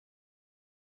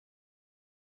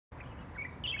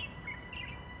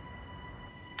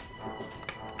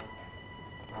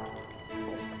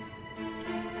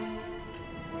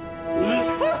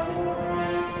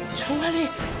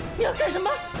要干什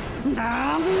么？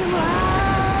拿命来！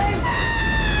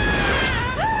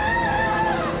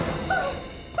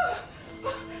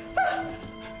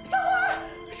少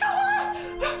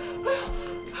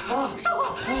华，少华，少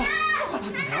华，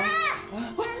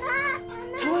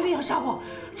陈文丽要杀我，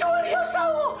陈文丽要杀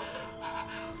我！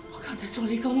我刚才做了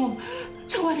一个梦，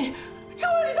陈文丽他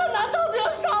拿刀子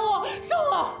要杀我，少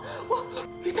华，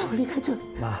你带我离开这里，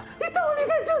妈，你带我离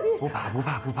开这里。不怕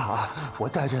啊，我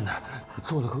在这呢。你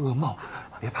做了个噩梦，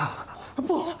别怕。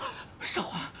不，少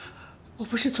华，我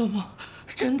不是做梦，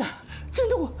真的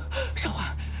我，少华，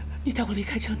你带我离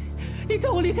开这里，你带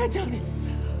我离开这里。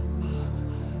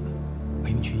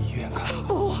陪你去医院看。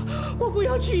不，我不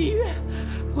要去医院，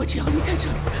我只要离开这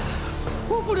里，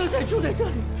我不能再住在这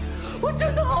里，我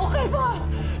真的好害怕，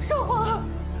少华。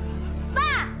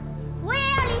爸，我也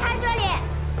要离开这里。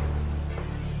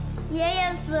爷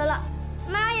爷死了，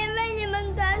妈也被你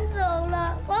们赶走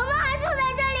了，我们还住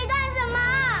在这里干什么？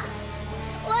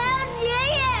我要爷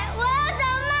爷，我要找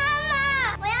妈妈，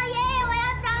我要爷爷，我要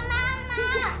找妈妈。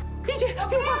英姐，我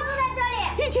不要住在这里。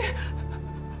英姐，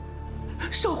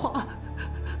少华，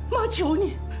妈求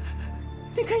你，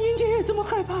你看英姐也这么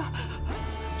害怕，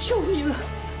求你了，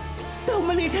带我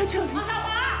们离开这里。王少华，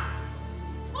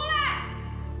出来！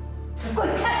滚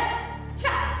开！上！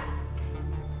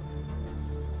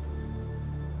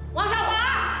王少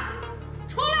华，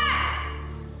出来！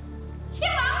姓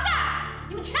王的，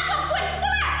你们全给我滚出来！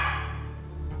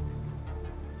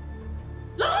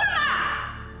聋了吗？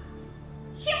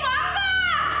姓王的，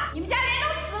你们家人都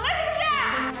死了是不是？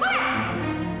出来！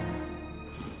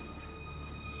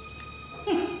哼，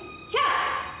下来！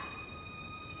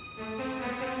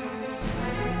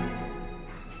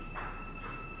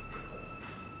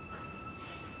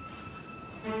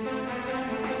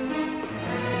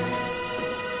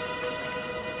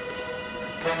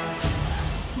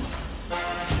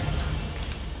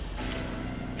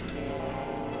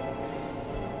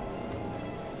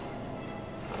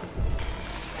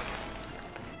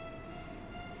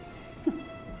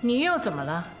你又怎么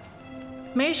了？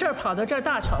没事跑到这儿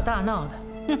大吵大闹的。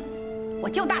哼，我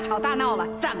就大吵大闹了，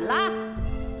怎么了？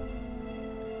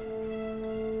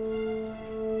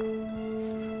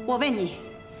我问你，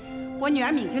我女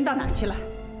儿敏君到哪儿去了？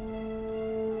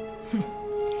哼，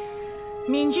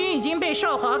敏君已经被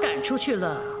少华赶出去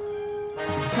了，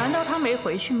难道她没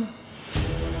回去吗？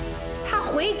她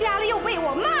回家了，又被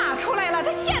我骂出来了，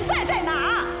她现在在哪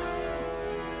儿？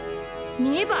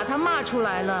你把她骂出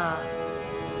来了，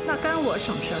那干我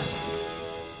什么事儿？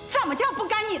怎么叫不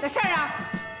干你的事儿啊？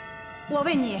我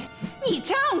问你，你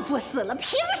丈夫死了，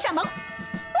凭什么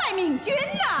怪敏君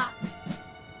呢？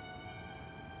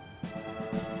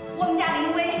我们家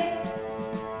林薇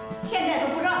现在都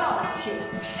不知道到哪儿去了，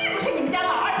是不是你们家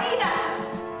老二逼的？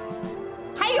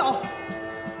还有，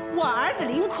我儿子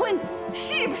林坤，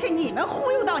是不是你们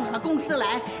忽悠到你们公司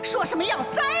来，说什么要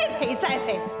栽培栽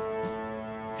培？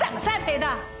怎么栽培的？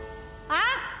啊？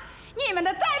你们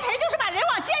的栽培就是把人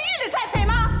往监狱里栽培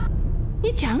吗？你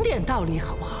讲点道理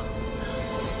好不好？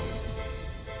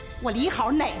我理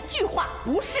好哪句话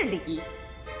不是理？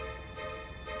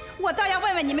我倒要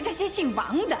问问你们这些姓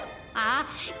王的啊，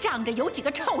仗着有几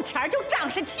个臭钱就仗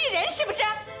势欺人，是不是？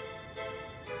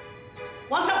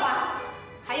王少华，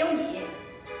还有你，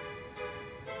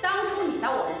当初你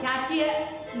到我们家接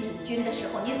敏君的时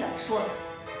候，你怎么说的？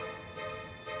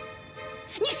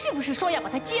你是不是说要把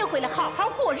她接回来，好好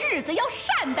过日子，要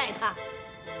善待她？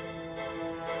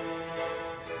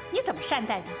你怎么善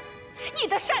待她？你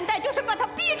的善待就是把她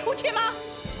逼出去吗？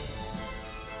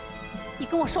你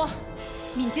跟我说，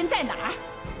敏君在哪儿？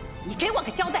你给我个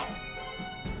交代。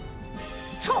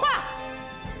说话！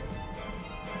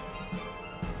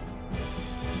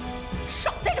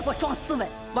少在这给我装斯文！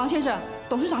王先生，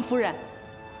董事长夫人，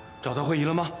找到会议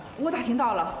了吗？我打听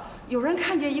到了。有人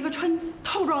看见一个穿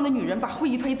套装的女人把会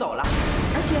议推走了，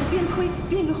而且边推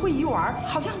边跟会议玩，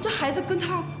好像这孩子跟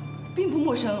她并不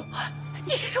陌生。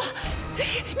你是说，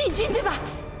是敏君对吧？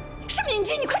是敏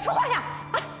君，你快说话呀！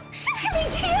啊，是不是敏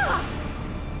君啊？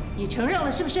你承认了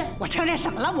是不是？我承认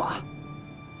什么了？我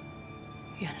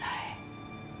原来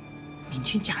敏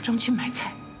君假装去买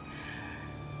菜，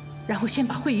然后先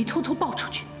把会议偷偷爆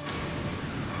出去。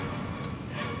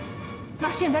那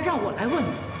现在让我来问你。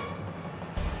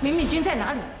林敏君在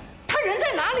哪里？她人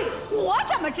在哪里？我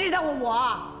怎么知道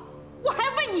啊？我还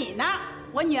问你呢。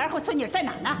我女儿和孙女在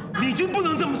哪呢？敏君不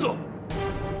能这么做。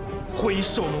会议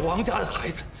是我们王家的孩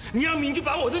子，你让敏君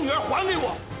把我的女儿还给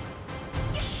我。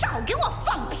你少给我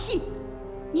放屁！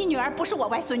你女儿不是我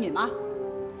外孙女吗？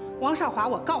王少华，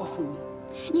我告诉你，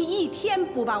你一天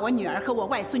不把我女儿和我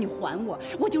外孙女还我，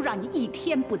我就让你一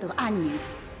天不得安宁。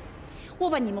我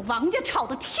把你们王家吵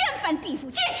得天翻地覆，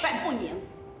鸡犬不宁。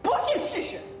不信试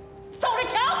试，走着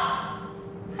瞧。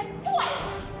还怪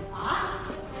我啊？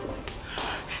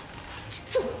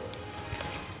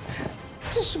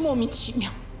真是莫名其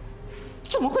妙，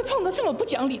怎么会碰到这么不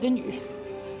讲理的女人？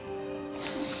真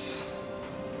是。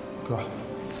哥，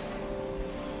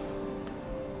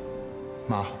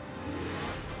妈，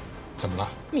怎么了？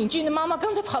敏君的妈妈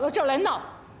刚才跑到这儿来闹，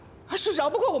说饶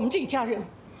不过我们这一家人。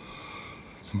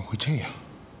怎么会这样？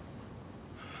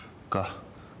哥，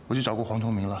我去找过黄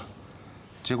崇明了，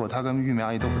结果他跟玉梅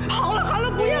阿姨都不听。好了好了，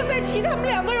不要再提他们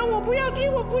两个人，我不要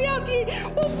听，我不要听，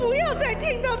我不要再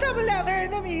听到他们两个人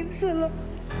的名字了。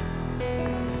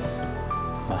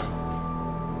妈，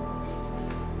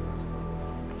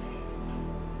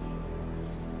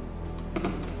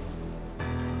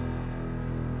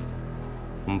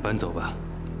我们搬走吧，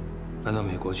搬到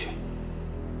美国去。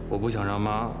我不想让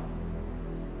妈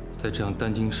再这样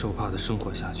担惊受怕的生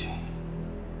活下去，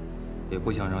也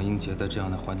不想让英杰在这样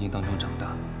的环境当中长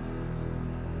大。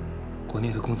国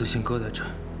内的公司先搁在这儿，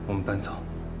我们搬走。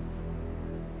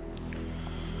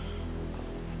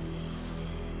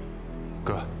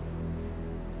哥，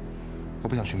我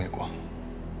不想去美国。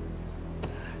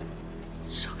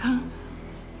少康。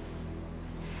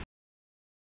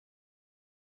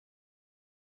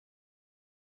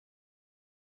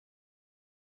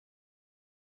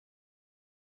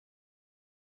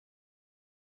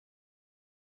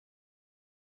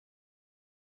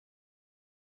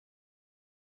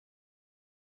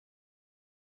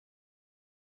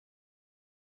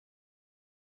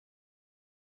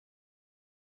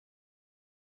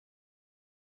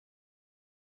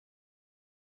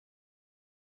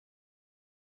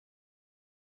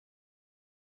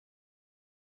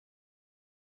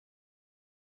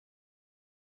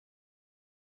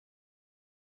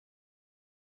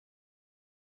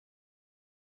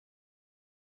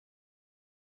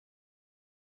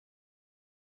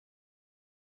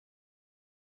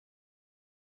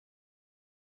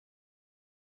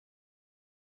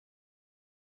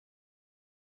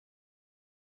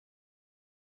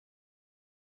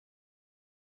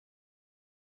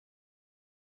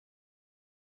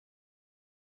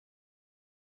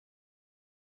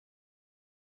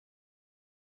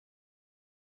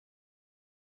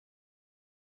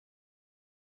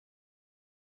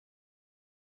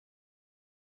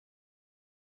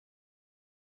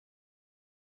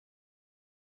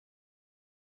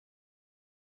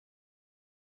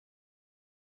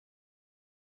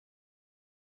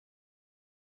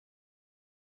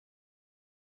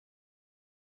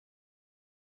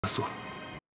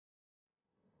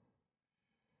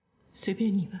随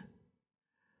便你吧，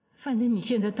反正你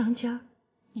现在当家，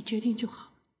你决定就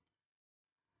好。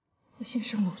我先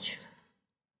上楼去了。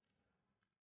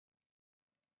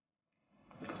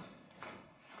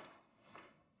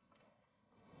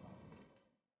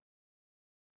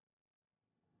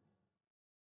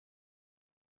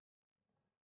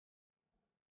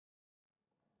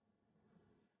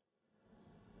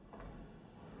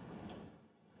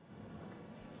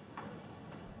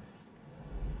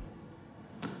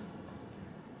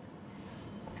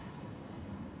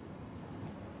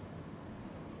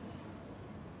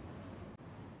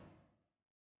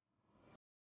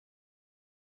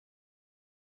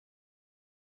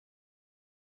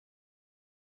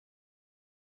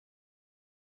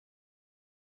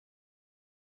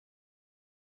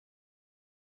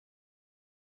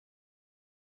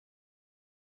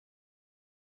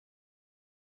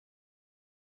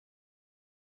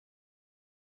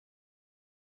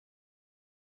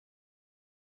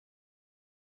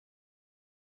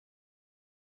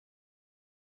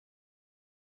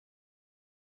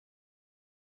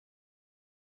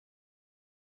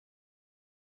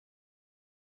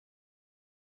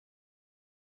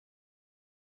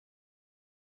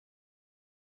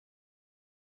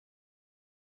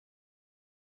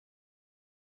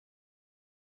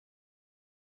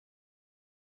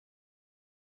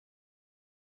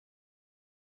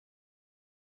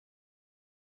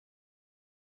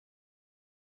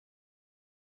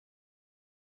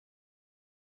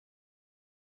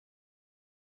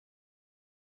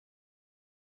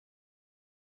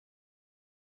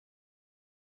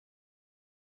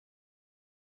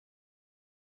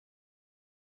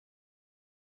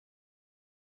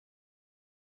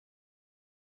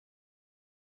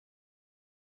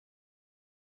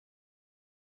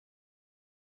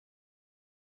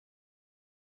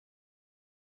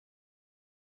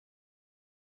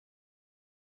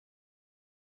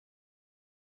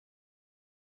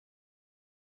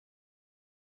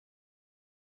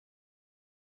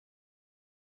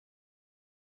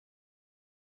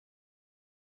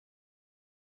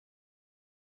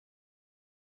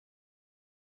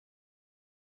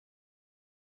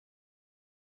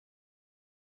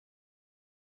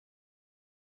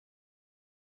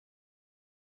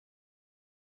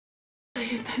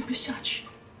也待不下去。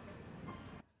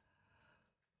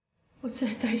我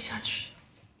再待下去，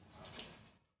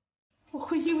我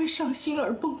会因为伤心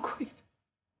而崩溃的。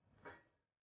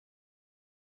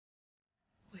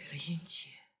为了英杰，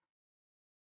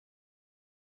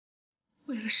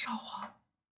为了少华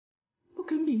不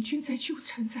跟敏君再纠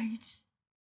缠在一起，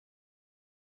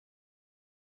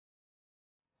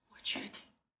我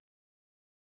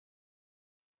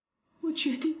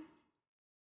决定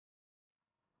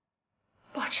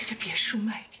把这个别墅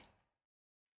卖掉。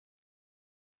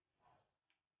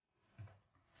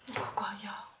王光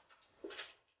耀，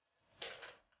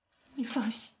你放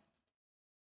心，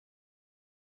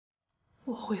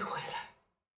我会回来，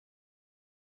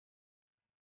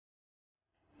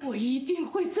我一定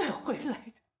会再回来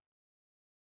的。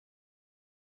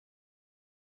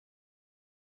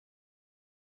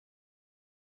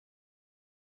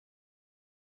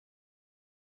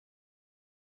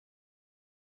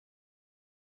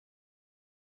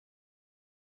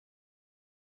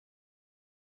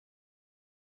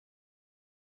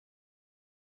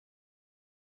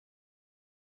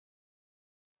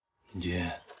敏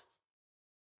君，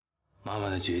妈妈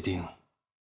的决定，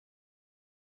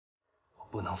我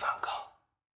不能反抗。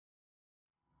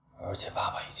而且爸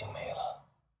爸已经没了，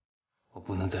我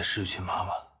不能再失去妈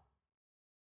妈。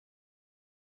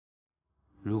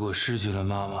如果失去了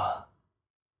妈妈，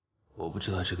我不知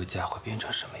道这个家会变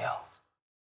成什么样子。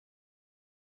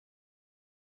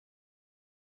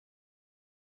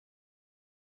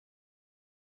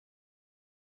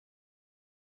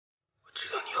我知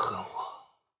道你恨我。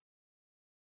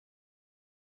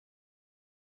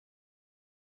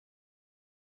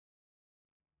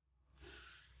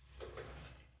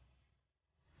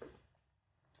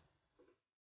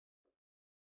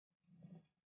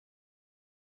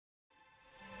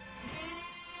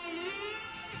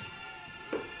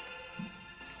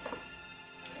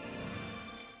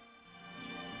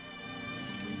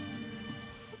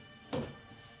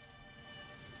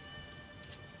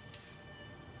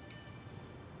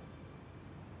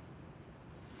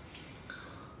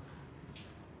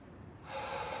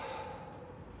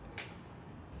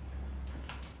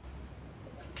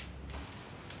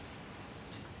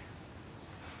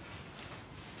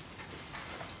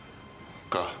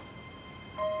哥，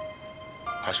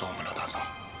还是我们刘大嫂。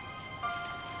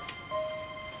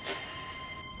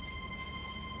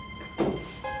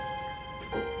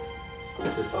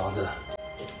这房子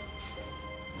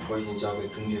我已经交给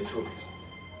中介处理了，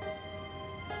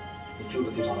你住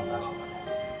的地方安排好了吗？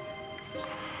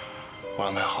我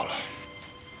安排好了。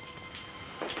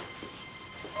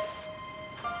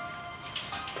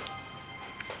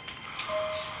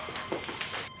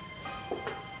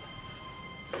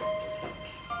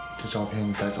这照片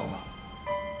你带走吗？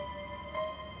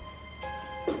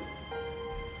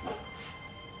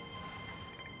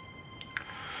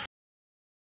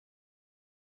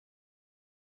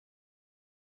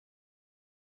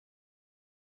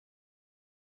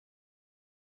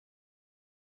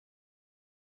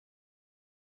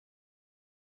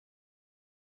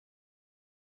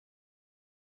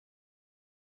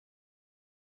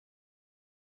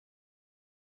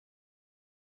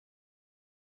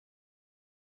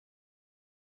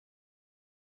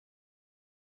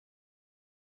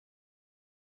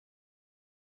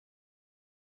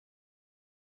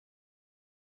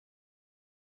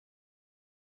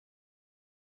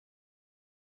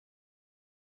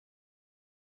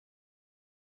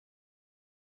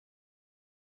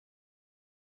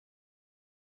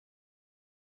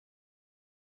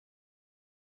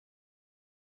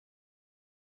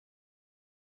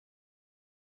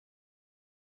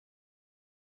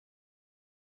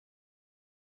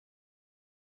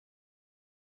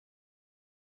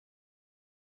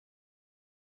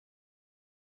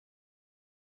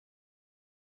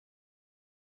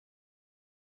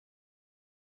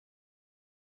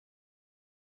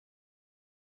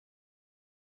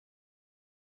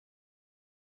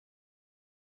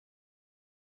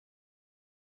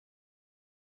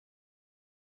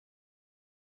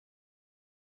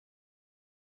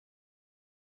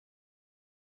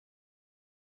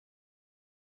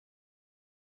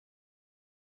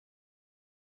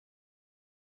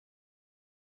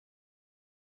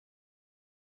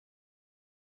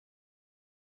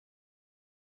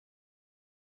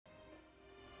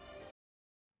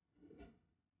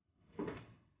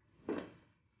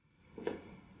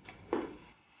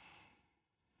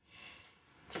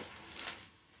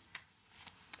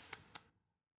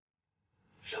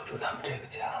守住咱们这个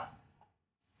家，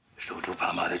守住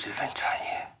爸妈的这份产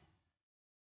业，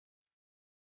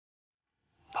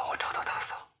帮我找到大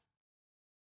嫂。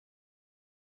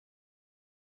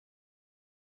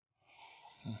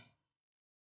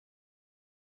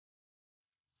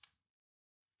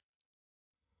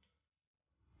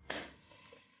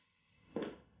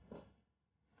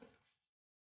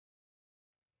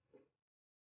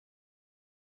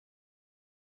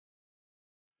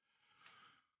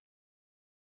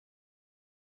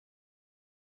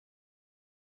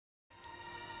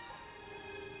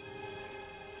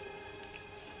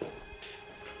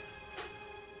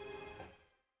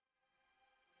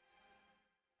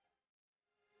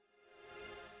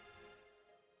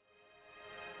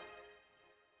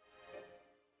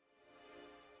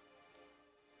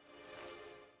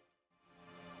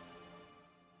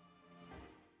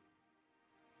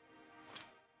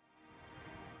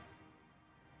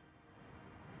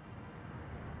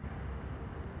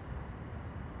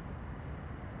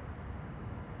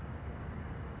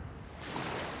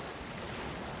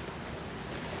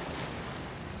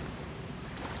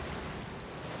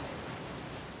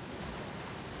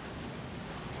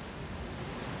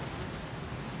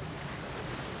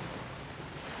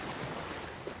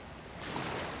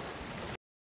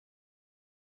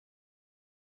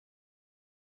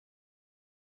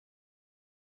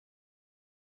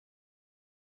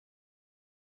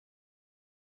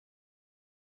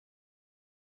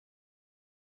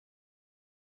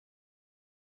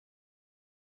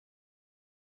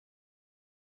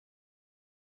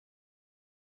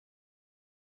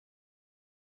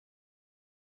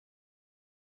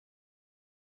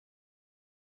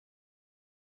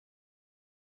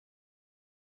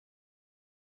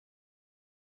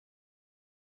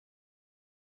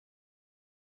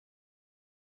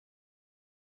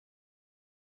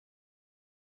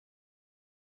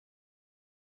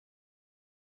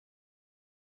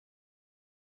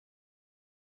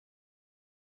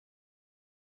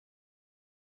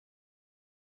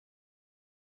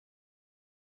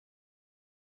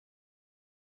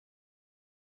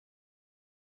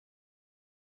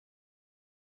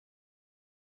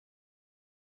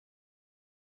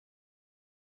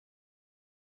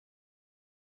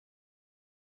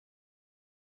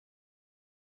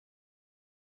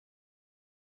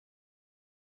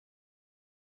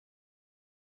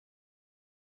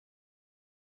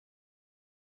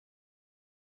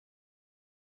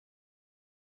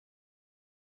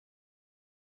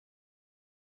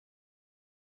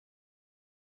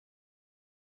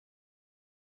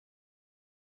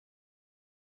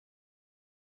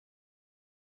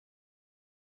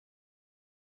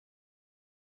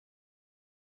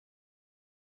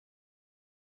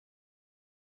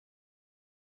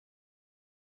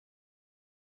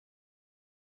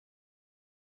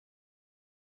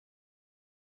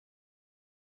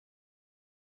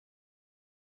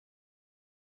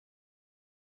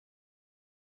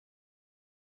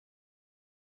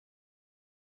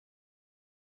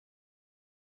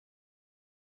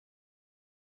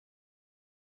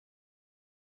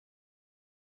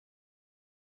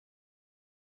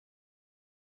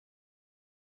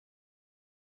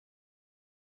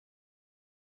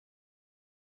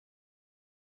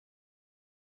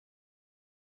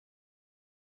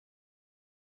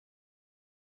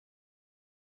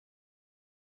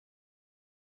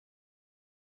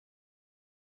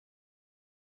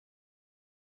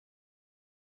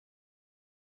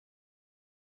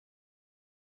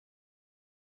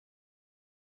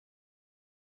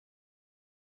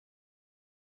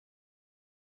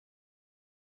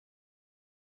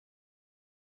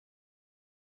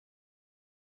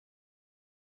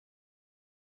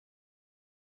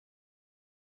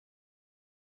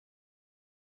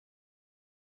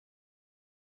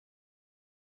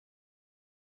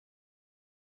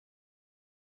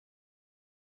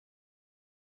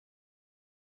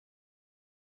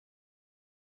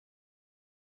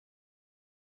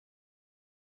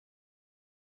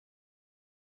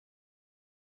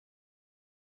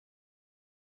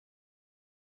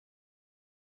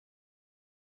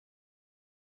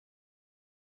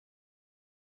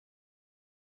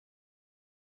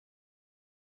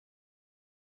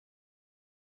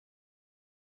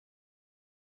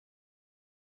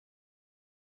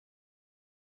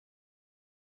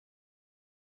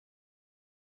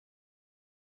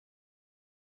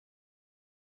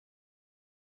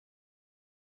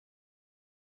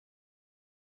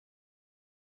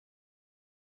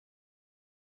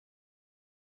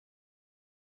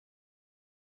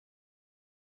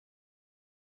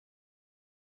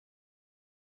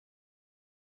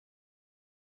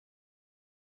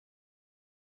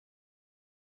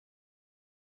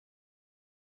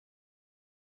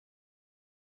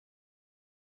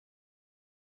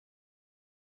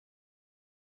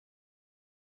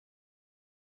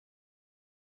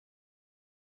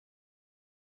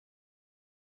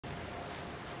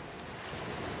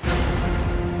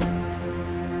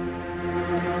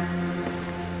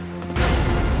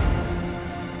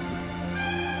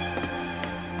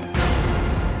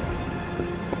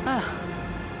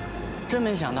真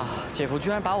没想到姐夫居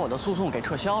然把我的诉讼给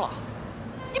撤销了。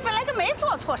你本来就没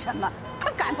做错什么，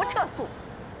他敢不撤诉？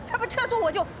他不撤诉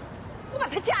我把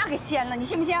他家给掀了，你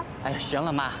信不信？哎呀，行了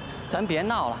妈，咱别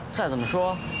闹了，再怎么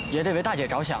说也得为大姐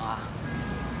着想啊。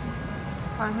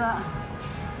儿子，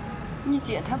你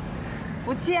姐她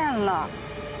不见了。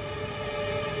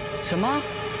什么？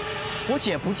我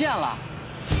姐不见了？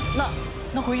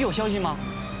那回忆有消息吗？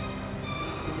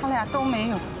他俩都没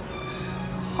有，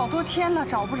好多天了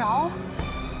找不着。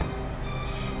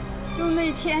就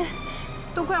那天，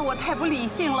都怪我太不理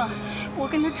性了，我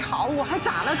跟他吵，我还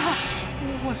打了他。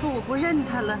我说我不认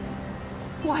他了，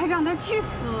我还让他去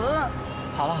死。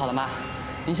好了妈，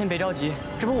您先别着急，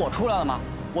这不我出来了吗？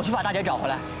我去把大姐找回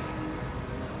来。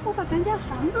我把咱家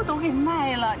房子都给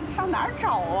卖了，你上哪儿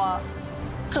找啊？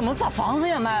怎么把房子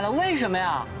也卖了？为什么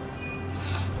呀？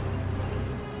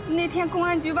那天公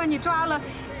安局把你抓了，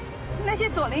那些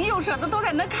左邻右舍的都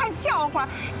在那看笑话。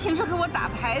平时和我打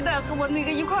牌的，和我那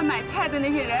个一块买菜的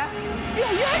那些人，远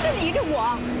远的离着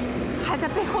我，还在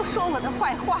背后说我的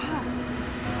坏话。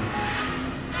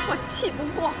我气不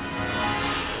过，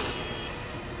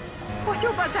我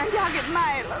就把咱家给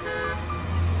卖了。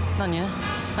那您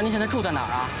现在住在哪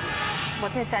儿啊？我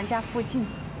在咱家附近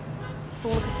租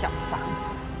了个小房子。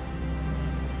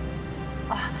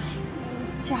啊，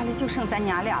家里就剩咱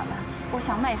娘俩了。我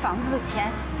想卖房子的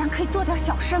钱，咱可以做点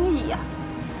小生意呀。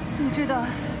你知道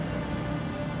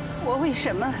我为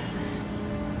什么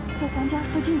在咱家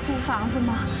附近租房子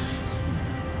吗？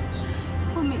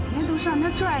我每天都上那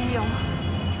儿转悠，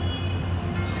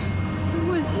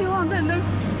我希望在那儿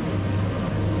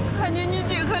看见你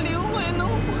姐和灵慧能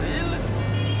回来。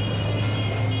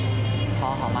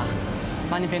好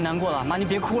妈，你别难过了，妈你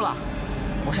别哭了，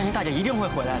我相信大姐一定会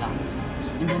回来的，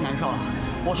您别难受了，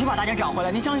我去把大姐找回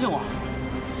来，您相信我。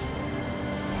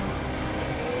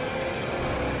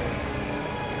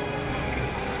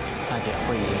大姐，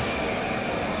慧仪，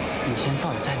你现在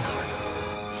到底在哪儿呢？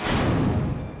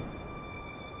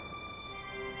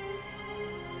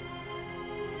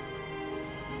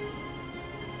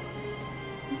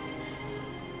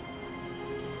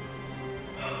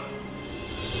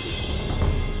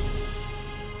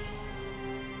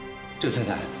这太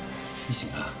太，你醒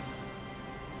了？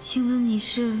请问你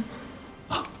是？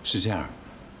啊，是这样。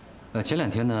前2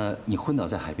天呢，你昏倒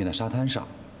在海边的沙滩上，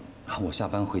然后我下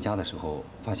班回家的时候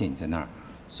发现你在那儿，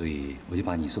所以我就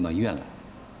把你送到医院来。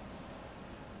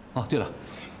哦，对了，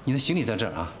你的行李在这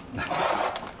儿啊，来。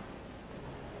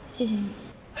谢谢你。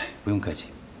哎，不用客气。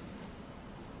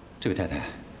这位太太，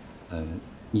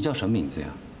你叫什么名字呀？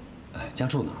家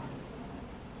住哪儿？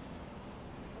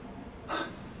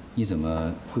你怎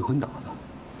么会昏倒呢？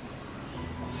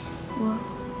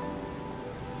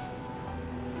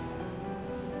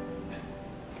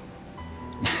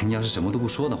你要是什么都不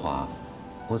说的话，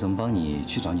我怎么帮你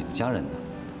去找你的家人呢？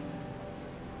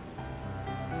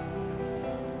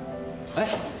哎，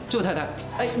这位太太，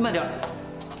哎，慢点。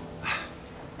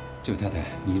这位太太，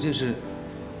你这是？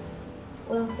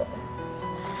我要走了。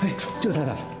哎，这位太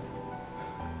太。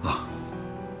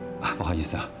不好意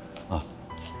思啊，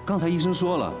刚才医生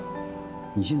说了，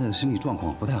你现在的身体状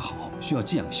况不太好，需要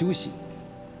静养休息。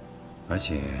而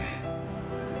且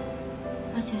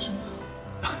什么？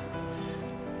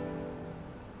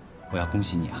我要恭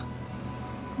喜你啊！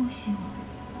恭喜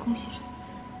我？恭喜什么？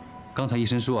刚才医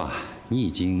生说啊，你已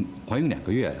经怀孕2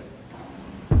个月了。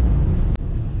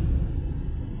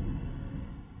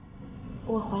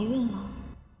我怀孕了？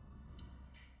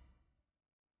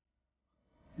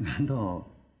难道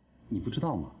你不知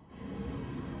道吗？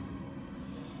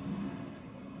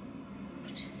不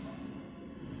知道。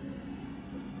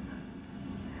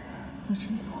我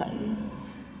真的怀孕了。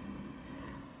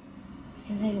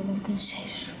现在又能跟谁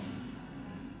说？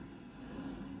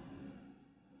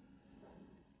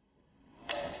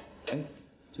哎，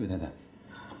这位太太，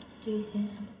这位先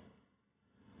生，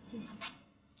谢谢。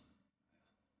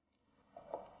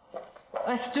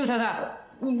哎，这位太太，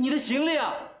你的行李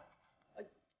啊！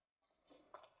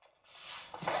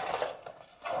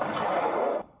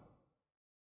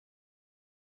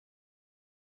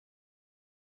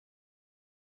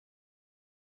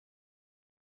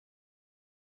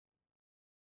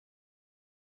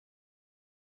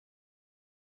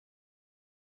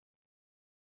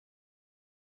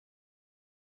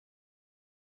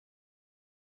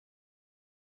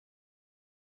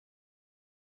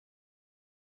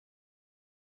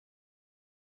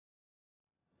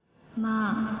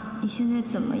妈，你现在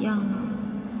怎么样了？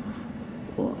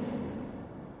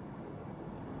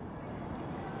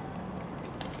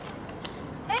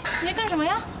哎，你在干什么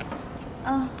呀？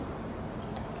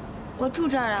我住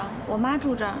这儿啊，我妈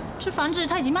住这儿。这房子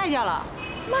她已经卖掉了。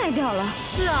卖掉了？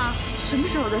是啊，什么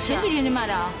时候的事？前几天就卖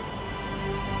的啊。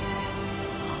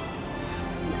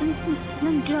那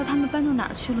你知道他们搬到哪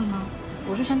儿去了吗？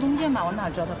我是山中介嘛，我哪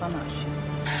知道他搬哪儿去？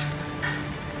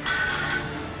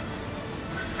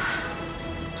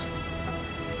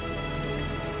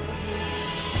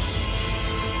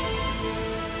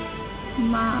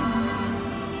妈，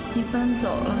你搬走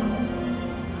了，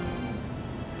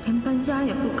连搬家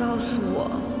也不告诉我。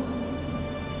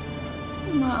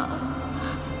妈，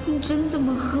你真这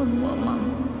么恨我吗？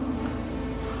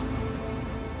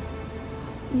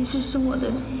你是生我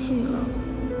的气了，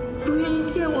不愿意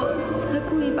见我，才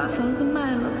故意把房子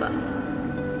卖了吧？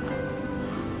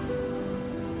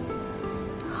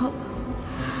好吧，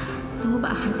等我把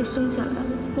孩子生下来，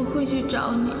我会去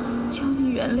找你，求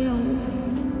你原谅我。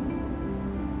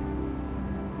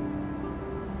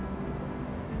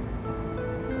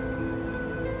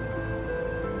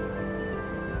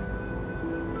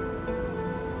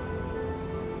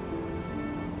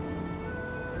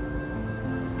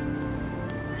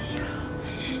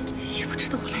也不知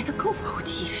道我来的够不够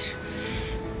及时。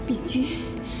敏君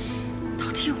到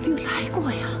底有没有来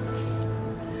过呀？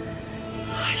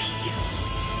哎呀，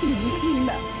敏君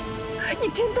呐，你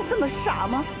真的这么傻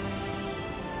吗？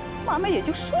妈妈也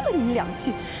就说了你2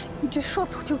句，你这说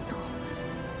走就走，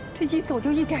这一走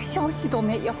就一点消息都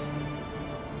没有。呀，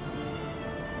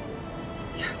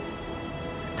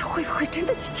他会不会真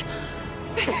的今天？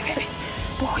别，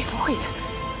不会的，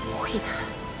不会的。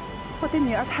我的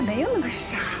女儿她没有那么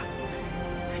傻，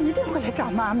她一定会来找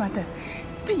妈妈的，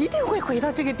她一定会回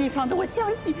到这个地方的，我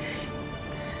相信。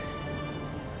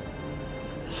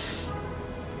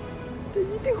她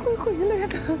一定会回来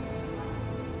的。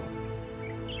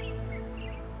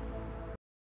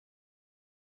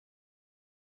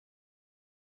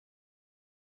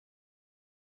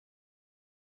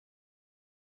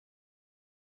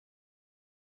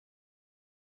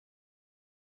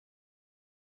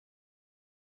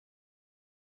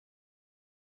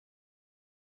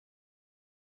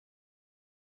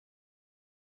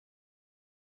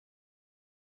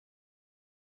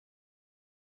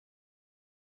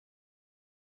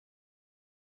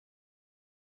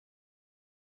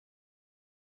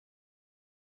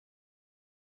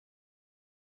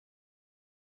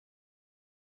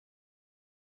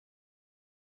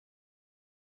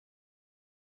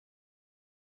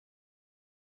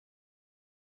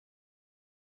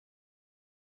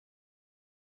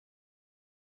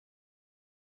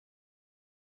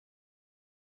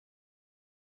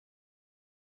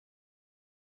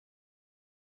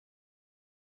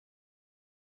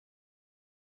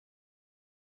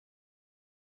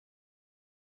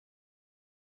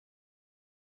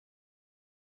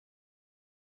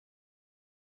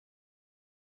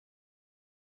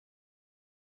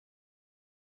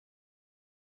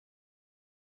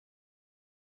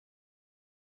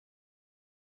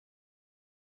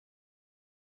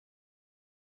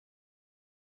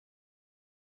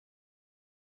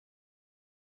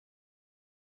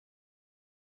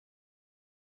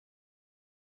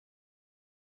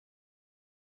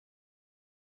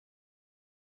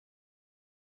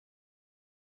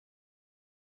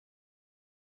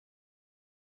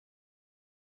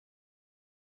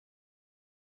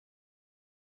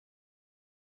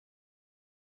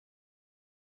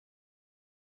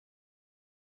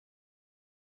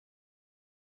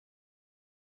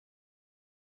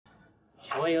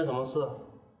请问有什么事？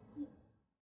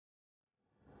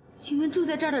请问住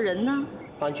在这儿的人呢？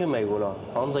搬去美国了，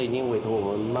房子已经委托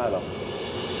我们卖了。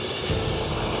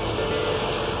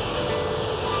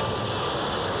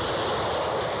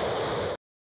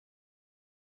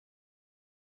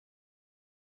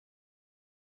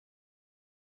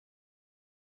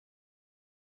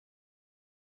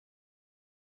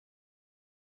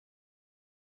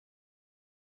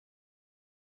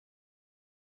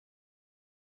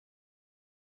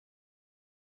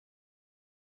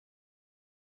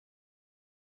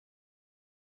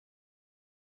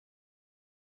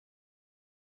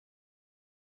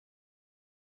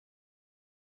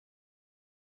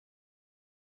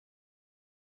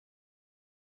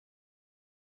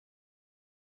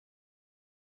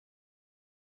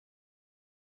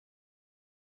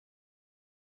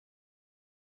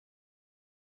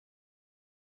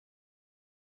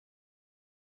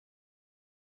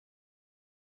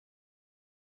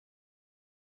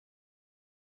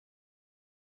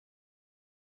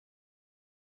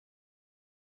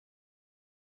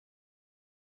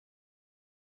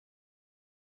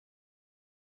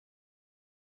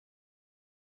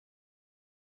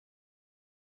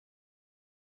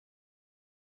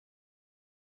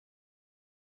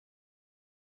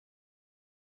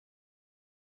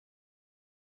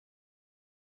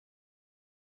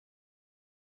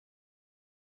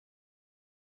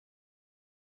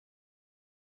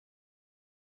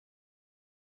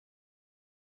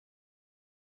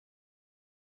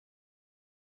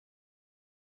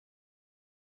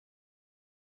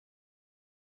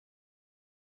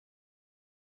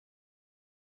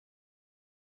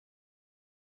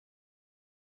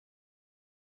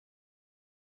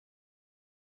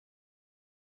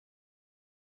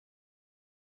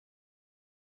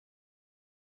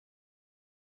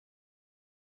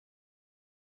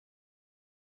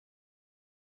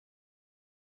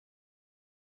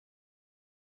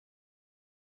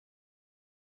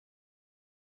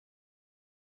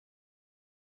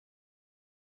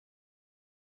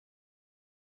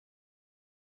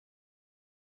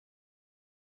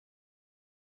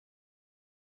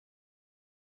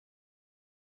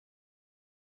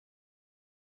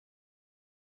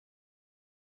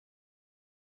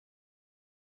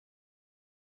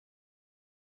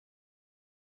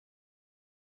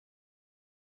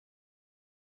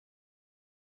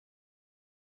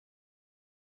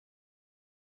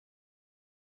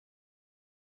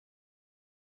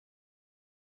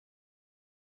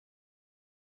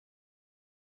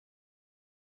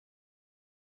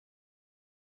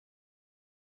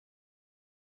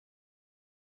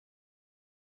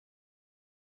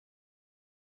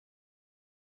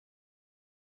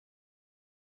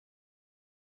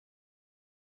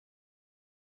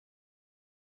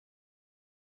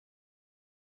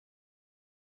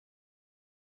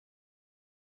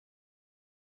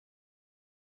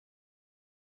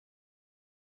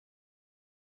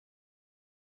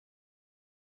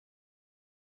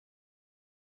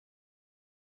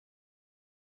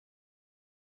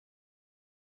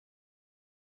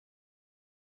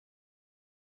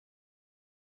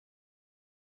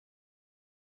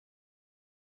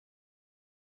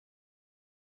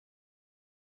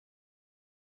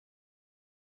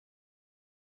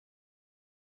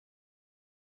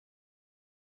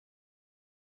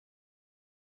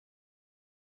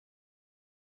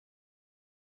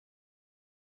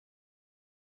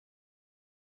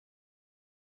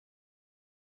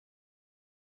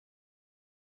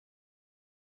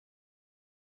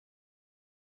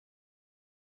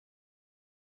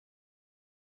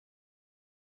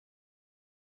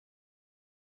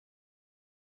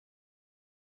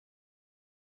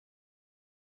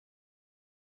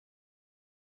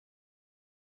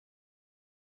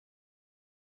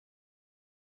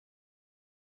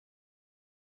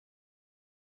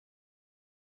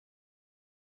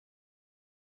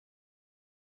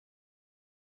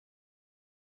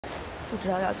不知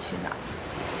道要去哪儿。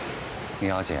明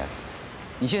瑶姐，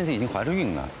你现在已经怀着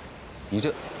孕了，你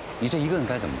这一个人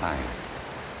该怎么办呀？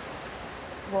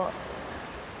我，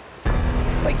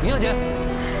哎，明瑶姐，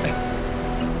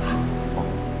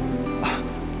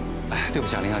哎，对不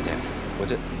起啊，林小姐，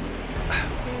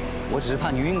我只是怕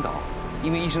你晕倒，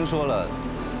因为医生说了，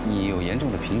你有严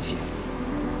重的贫血。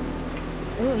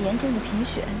我有严重的贫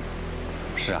血。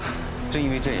是啊，正因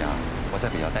为这样，我才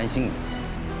比较担心你。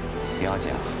林小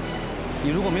姐啊，你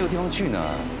如果没有地方去呢，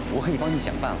我可以帮你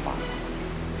想办法。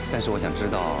但是我想知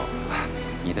道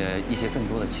你的一些更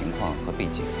多的情况和背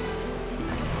景。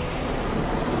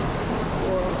我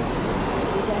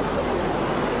无家可归。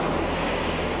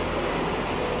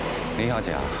林小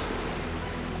姐啊，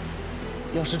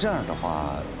要是这样的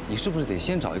话，你是不是得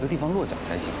先找一个地方落脚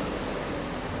才行？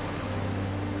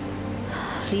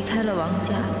离开了王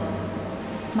家，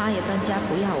妈也搬家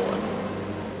不要我了。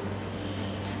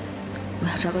我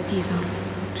要找个地方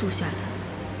住下来，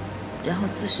然后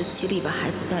自食其力把孩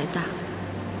子带大，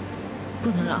不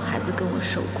能让孩子跟我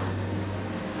受苦。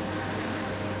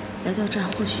来到这儿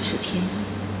或许是天意，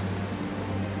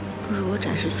不如我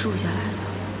暂时住下来了。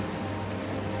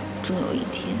终有一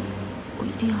天，我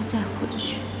一定要再回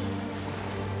去。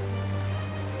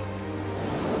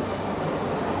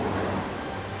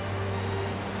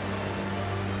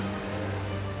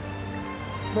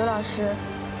刘老师，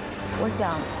我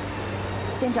想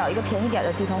先找一个便宜点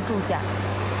的地方住下。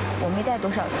我没带多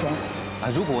少钱。啊，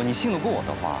如果你信得过我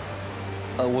的话，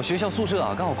我学校宿舍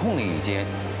啊刚好空了一间，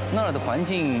那儿的环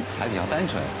境还比较单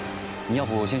纯，你要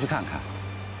不先去看看？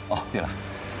哦，对了，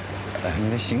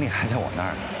你的行李还在我那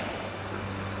儿呢。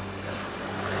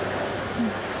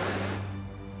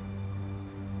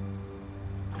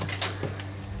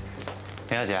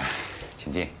林小姐，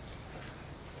请进。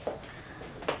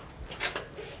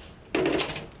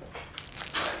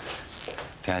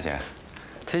林小姐，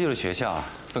这就是学校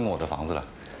分给我的房子了。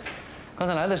刚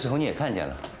才来的时候你也看见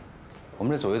了，我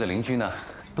们这左右的邻居呢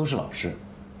都是老师。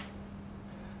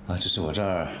啊，只是我这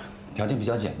儿条件比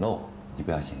较简陋，你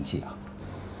不要嫌弃啊。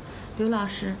刘老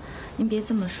师，您别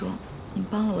这么说，您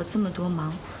帮了我这么多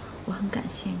忙，我很感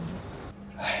谢您。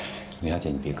哎，林小姐，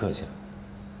你别客气了。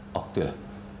哦，对了，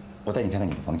我带你看看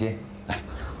你的房间。来，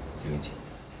这边请。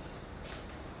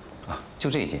啊，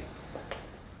就这一间。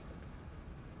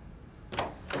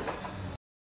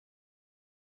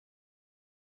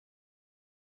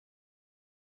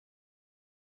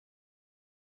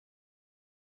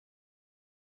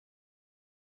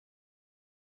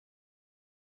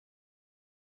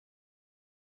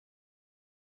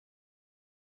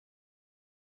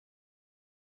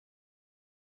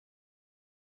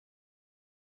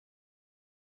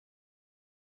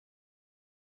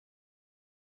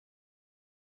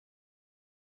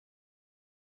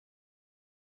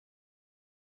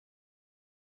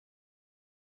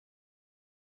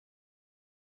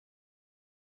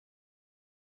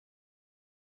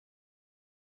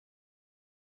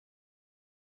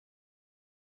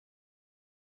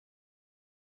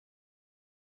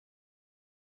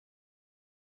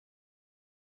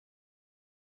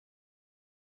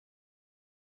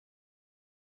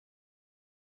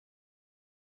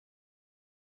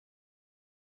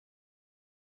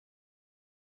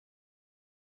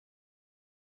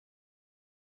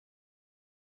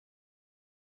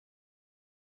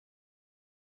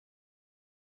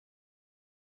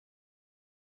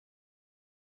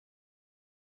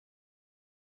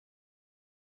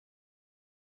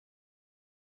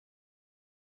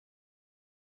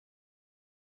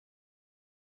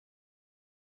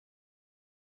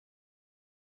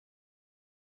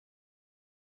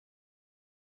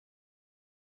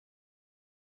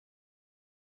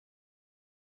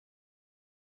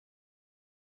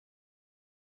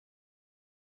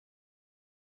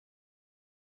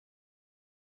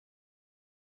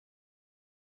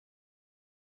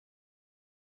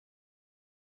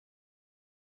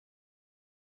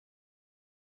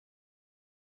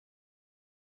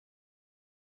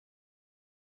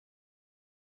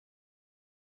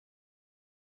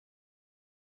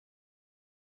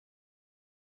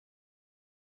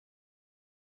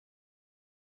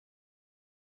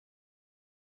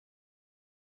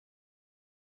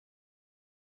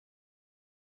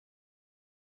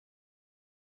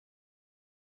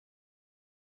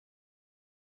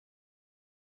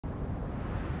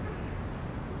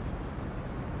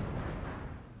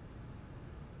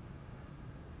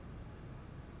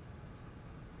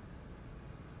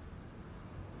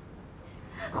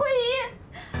慧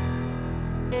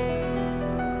姨，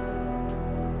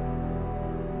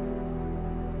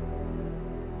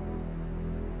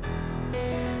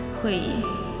慧姨，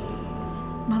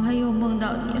妈妈又梦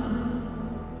到你了。